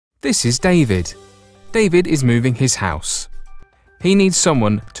This is David. David is moving his house. He needs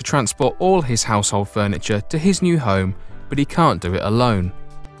someone to transport all his household furniture to his new home, but he can't do it alone.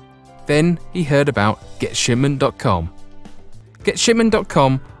 Then he heard about Getshipment.com.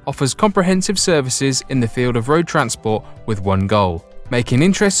 Getshipment.com offers comprehensive services in the field of road transport with one goal: making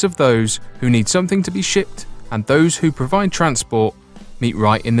interests of those who need something to be shipped and those who provide transport meet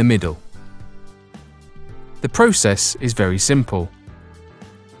right in the middle. The process is very simple.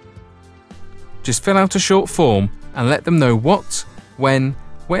 Just fill out a short form and let them know what, when,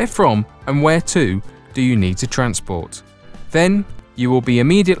 where from and where to do you need to transport. Then you will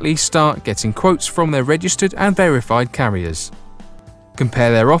immediately start getting quotes from their registered and verified carriers.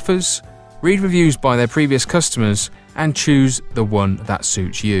 Compare their offers, read reviews by their previous customers and choose the one that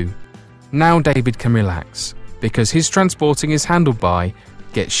suits you. Now David can relax because his transporting is handled by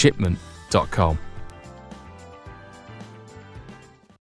Getshipment.com.